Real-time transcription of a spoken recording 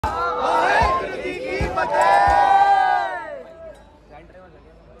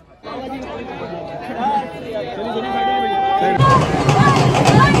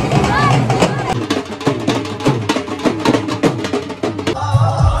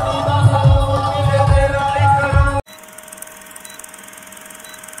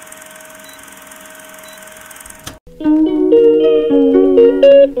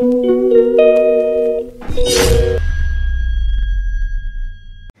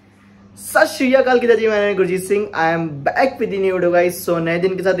सत श्री अकाल किदा जी, मैं Gurjeet Singh. I am back with new video guys. सो नए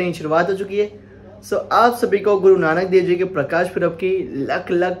दिन के साथ नई शुरुआत हो चुकी है। सो आप सभी को गुरु नानक देव जी के प्रकाश पुरब की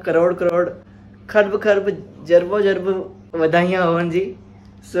लख लख करोड़ करोड़ खरब खरब जरबो जरब बधाइयाँ हों जी।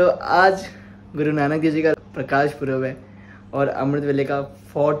 सो आज गुरु नानक देव जी का प्रकाश पुरब है और अमृत वेले का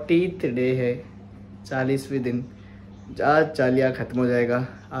 40th डे है, 40वें दिन। आज चालिया ख़त्म हो जाएगा,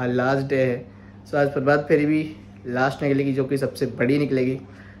 आज लास्ट डे है। सो आज प्रभात फेरी भी लास्ट निकलेगी, जो कि सबसे बड़ी निकलेगी।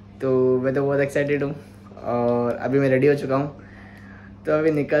 तो मैं तो बहुत एक्साइटेड हूँ और अभी मैं रेडी हो चुका हूँ। तो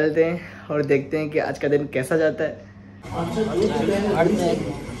अभी निकलते हैं और देखते हैं कि आज का दिन कैसा जाता है।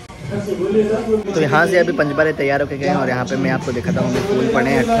 तो यहाँ से अभी पंचबारे तैयार होके गए हैं और यहाँ पे मैं आपको दिखाता हूँ फूल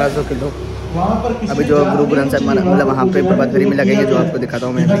पड़े हैं 1800 किलो। अभी जो गुरु ग्रंथ साहब मतलब वहाँ पे प्रभात फेरी में लगेंगे, जो आपको दिखाता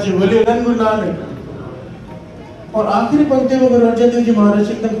हूँ मैं। और आखिरी पंक्ति में गुरु अर्जन देव जी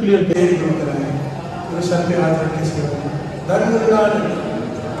महाराज एकदम क्लियर सर पे हाथ रख के धन्यवाद।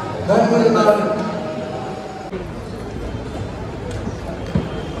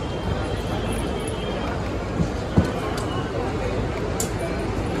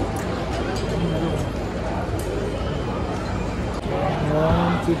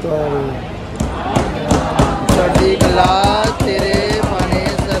 चढ़ी कला तेरे माने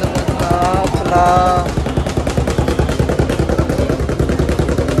सर्वथा फला।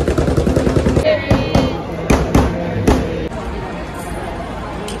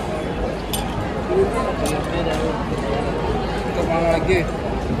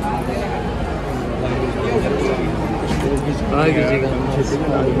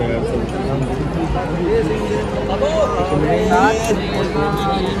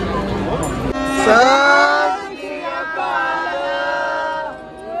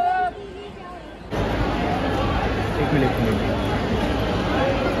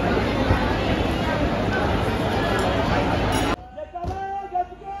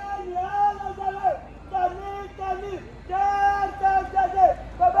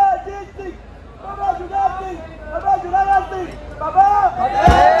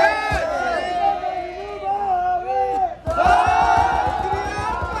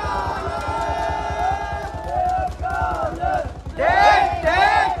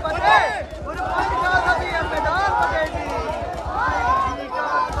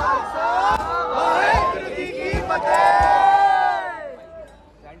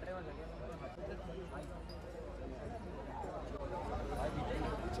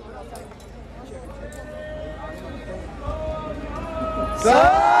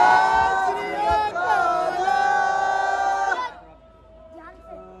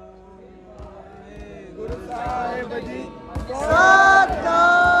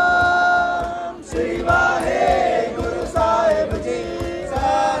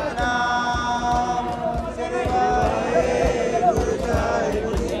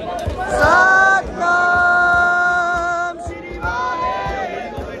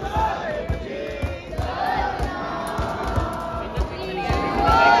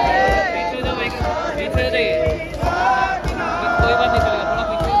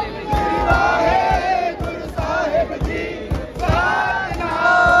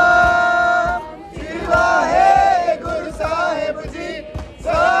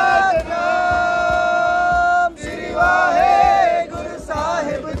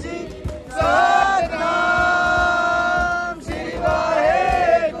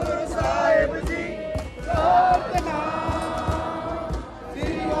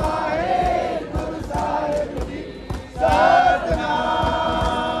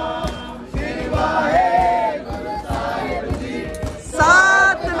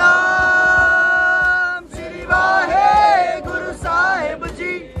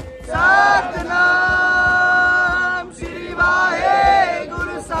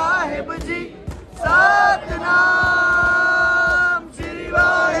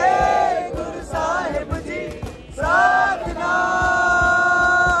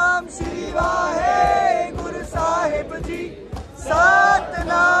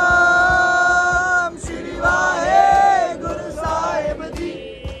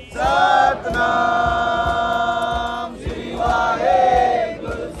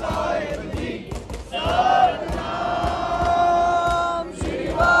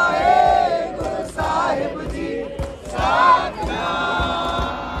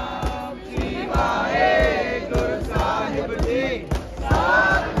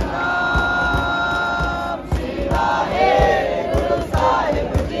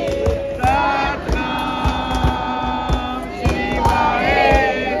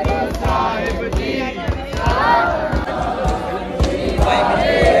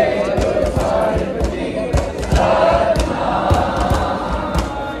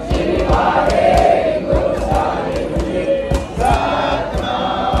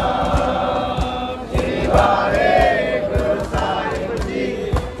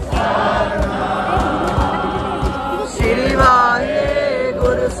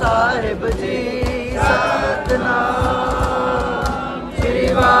 गुरु साहिब जी सतनाम। श्री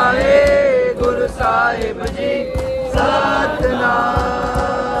वाहे गुरु साहिब जी सतनाम।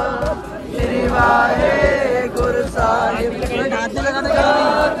 श्री वाहे गुरु साहिब जी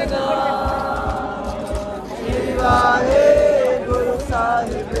सतनाम। श्री वाहे गुरु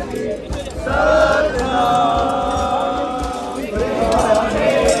साहिब जी सतनाम। श्री वाहे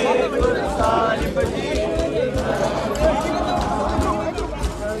गुरु साहिब जी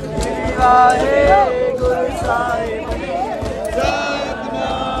वाहे गुरु साहिब जी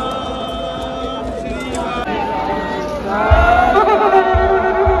सतनाम।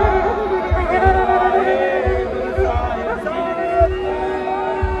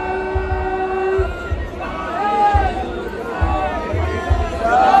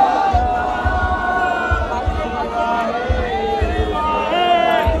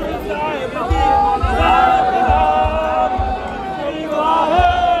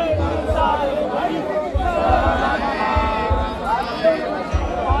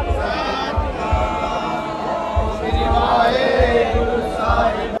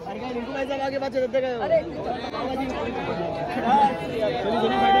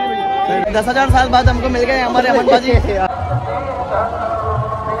 श्री दस 10,000 साल बाद हमको मिल गए हमारे अमन बाजी।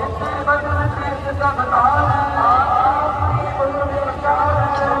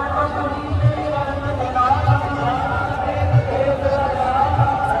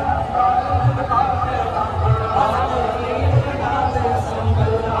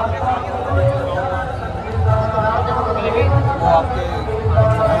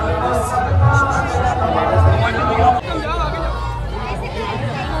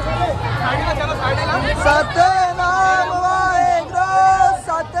 सतनाम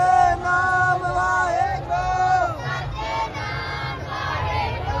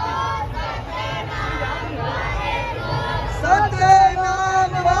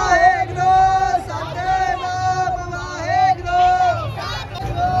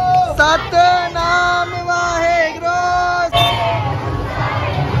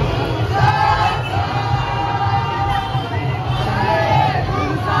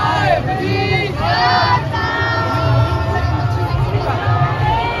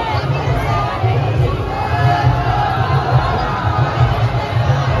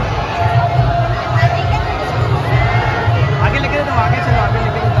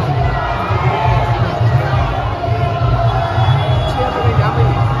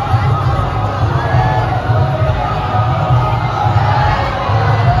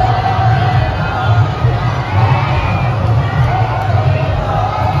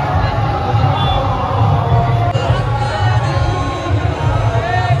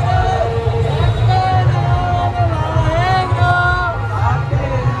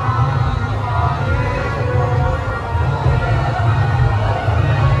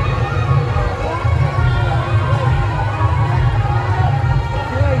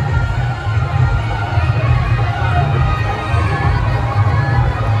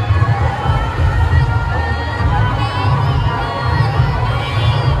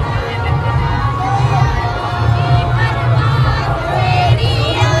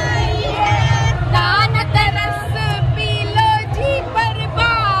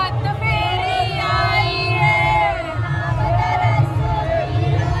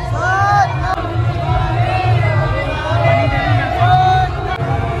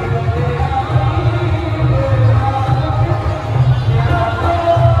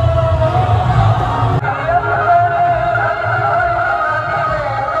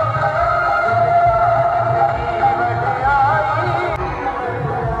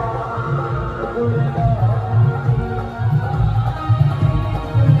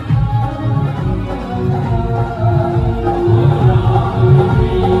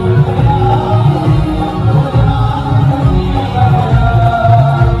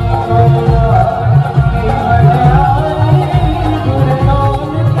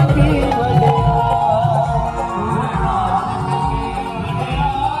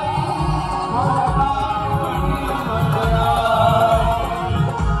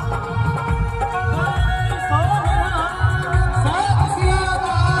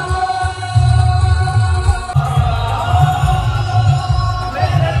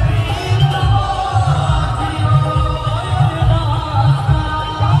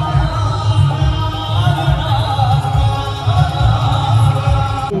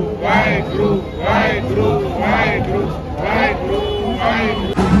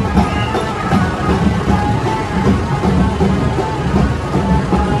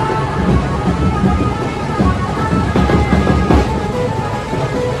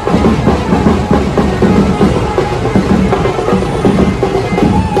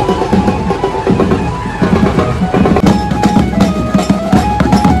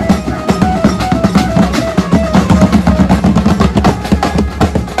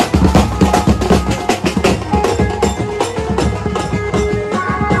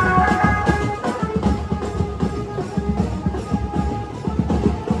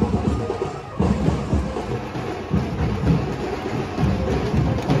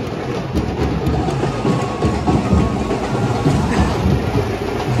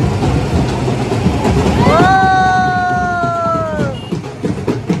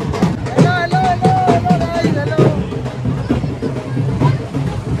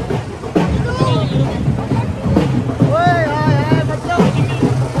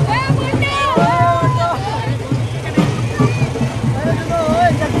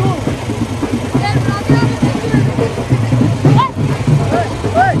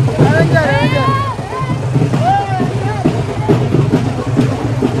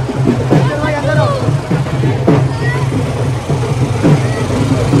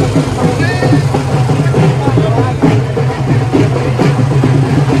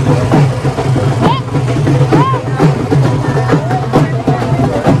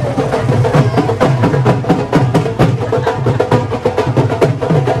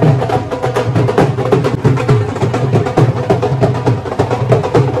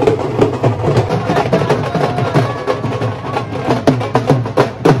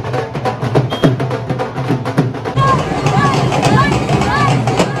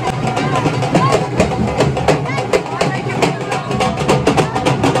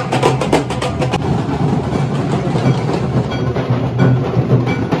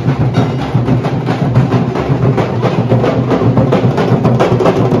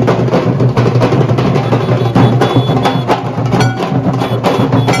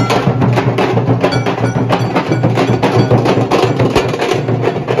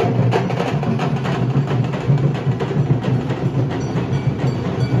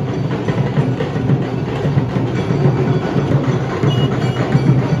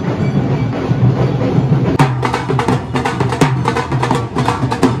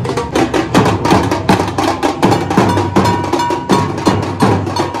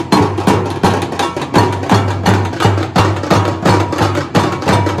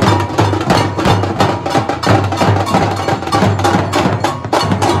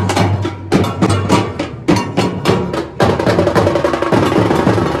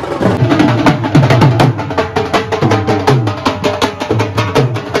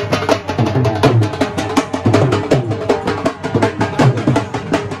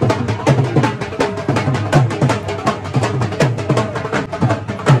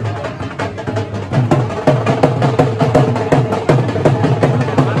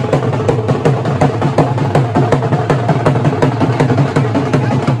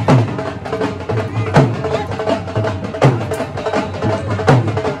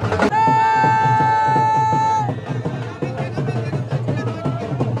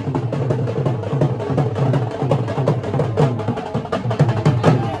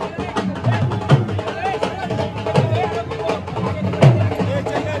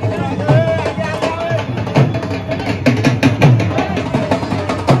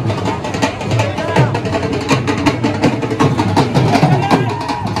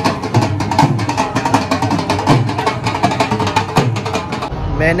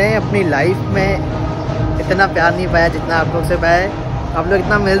मैंने अपनी लाइफ में इतना प्यार नहीं पाया जितना आप लोग से पाया है। आप लोग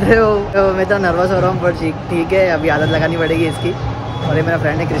इतना मिल रहे हो तो मैं इतना नर्वस हो रहा हूँ, पर ठीक है, अभी आदत लगानी पड़ेगी इसकी। और ये मेरा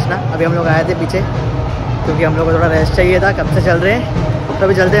फ्रेंड है कृष्णा। अभी हम लोग आए थे पीछे क्योंकि हम लोग को थोड़ा रेस्ट चाहिए था, कब से चल रहे हैं, तो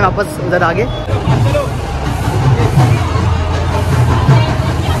अभी चलते हैं वापस उधर आगे।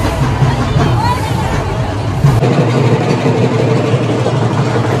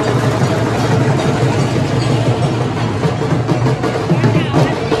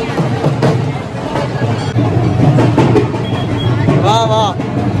 वाह वाह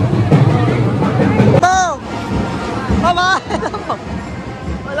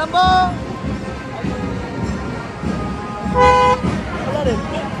लंबो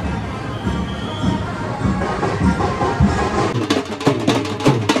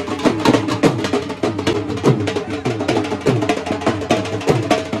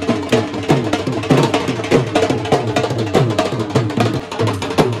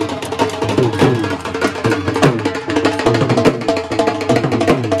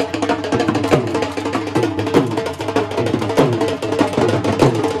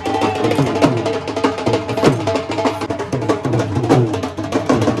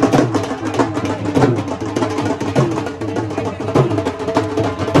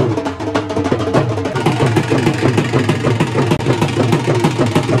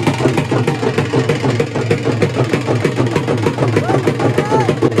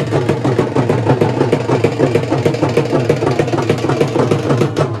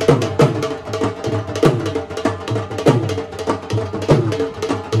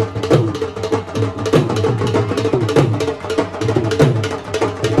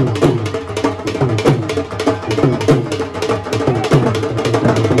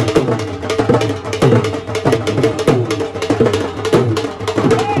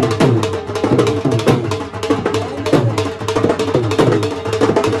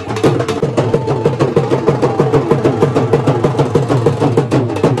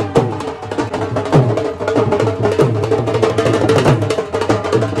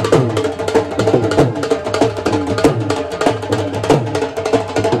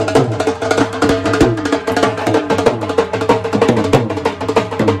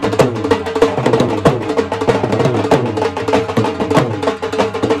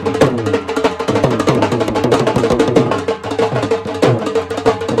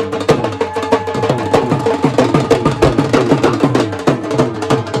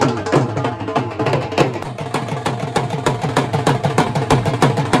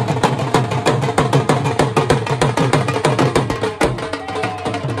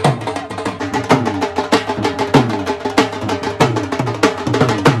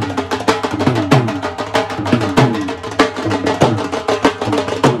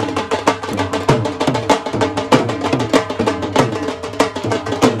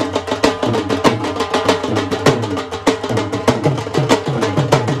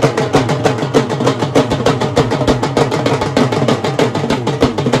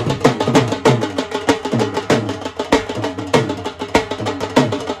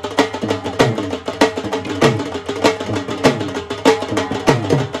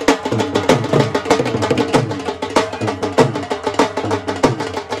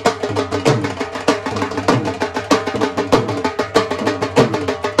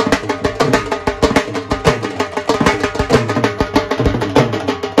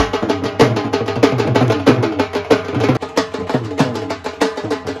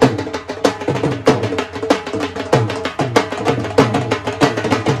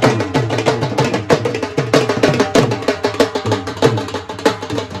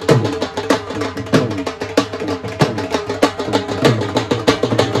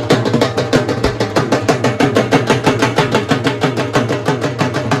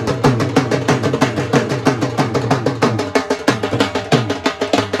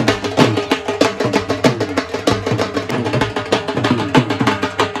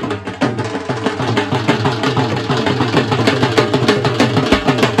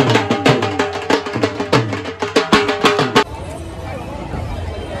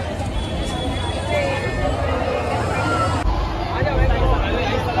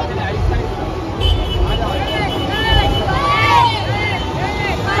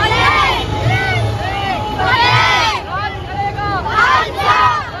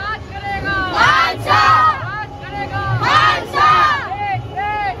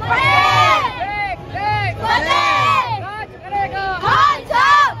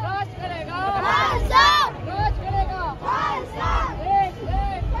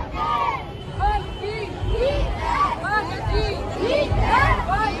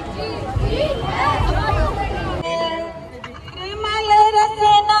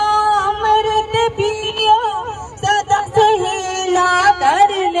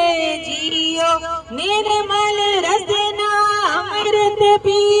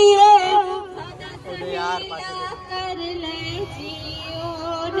पिए कर ले जियो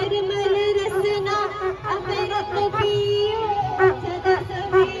निर्मल रसना अमृत पियो सदा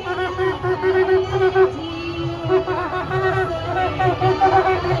सवेरा कर ले जियो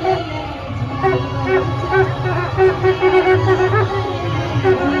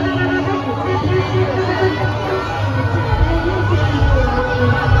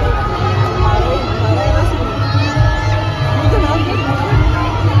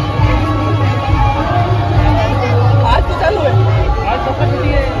आज तो चालू है, आज तो छुट्टी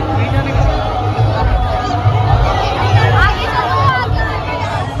है, नहीं जाने का।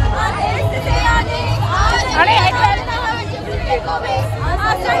 अरे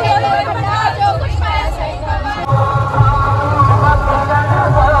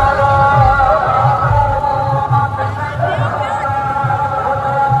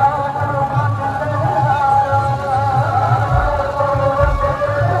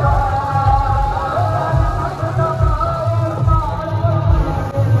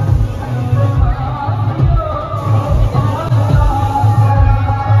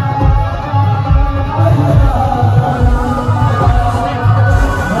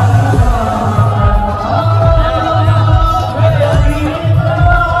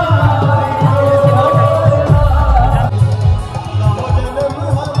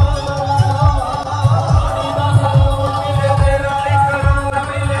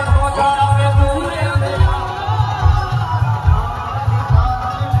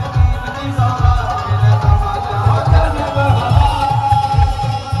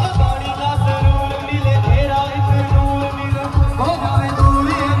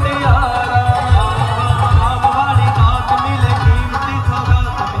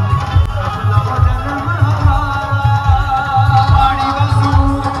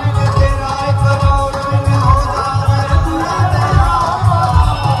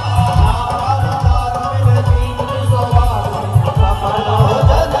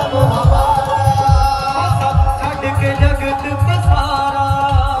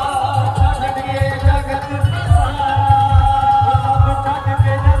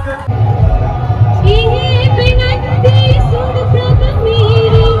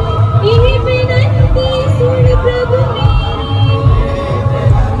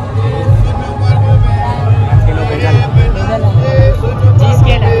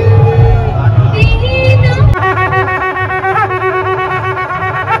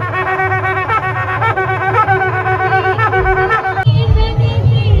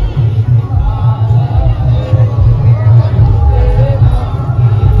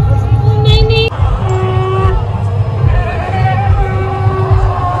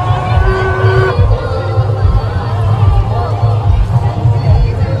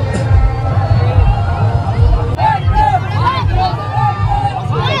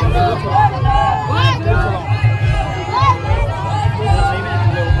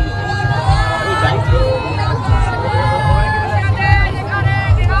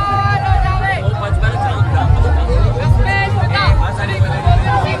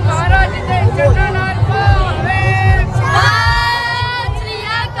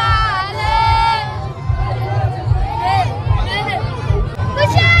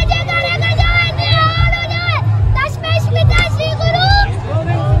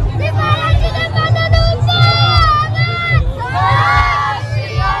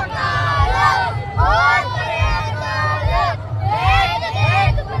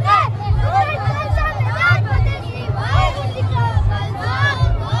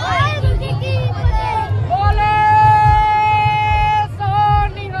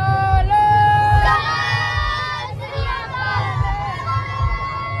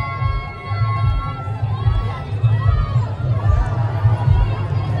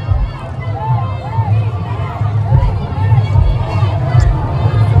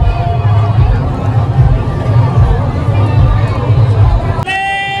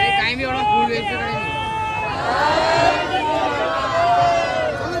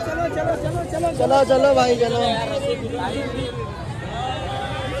चलो चलो भाई चलो।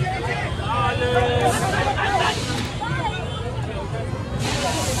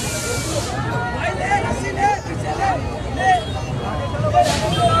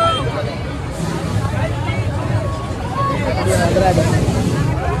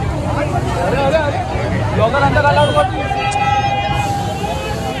 ब्लॉगर अंदर अलाउड मत।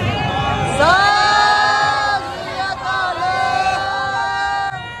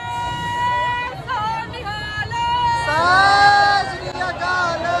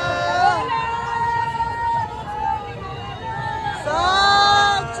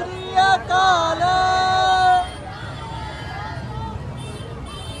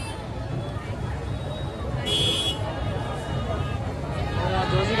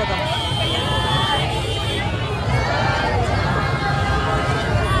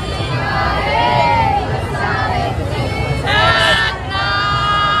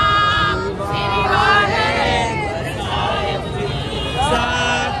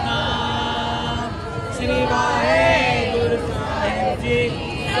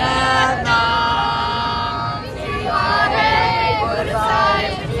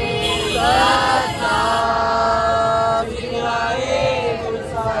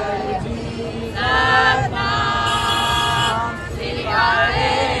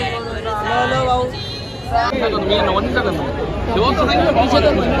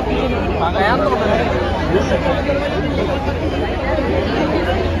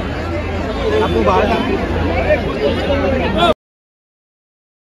 आपको बाहर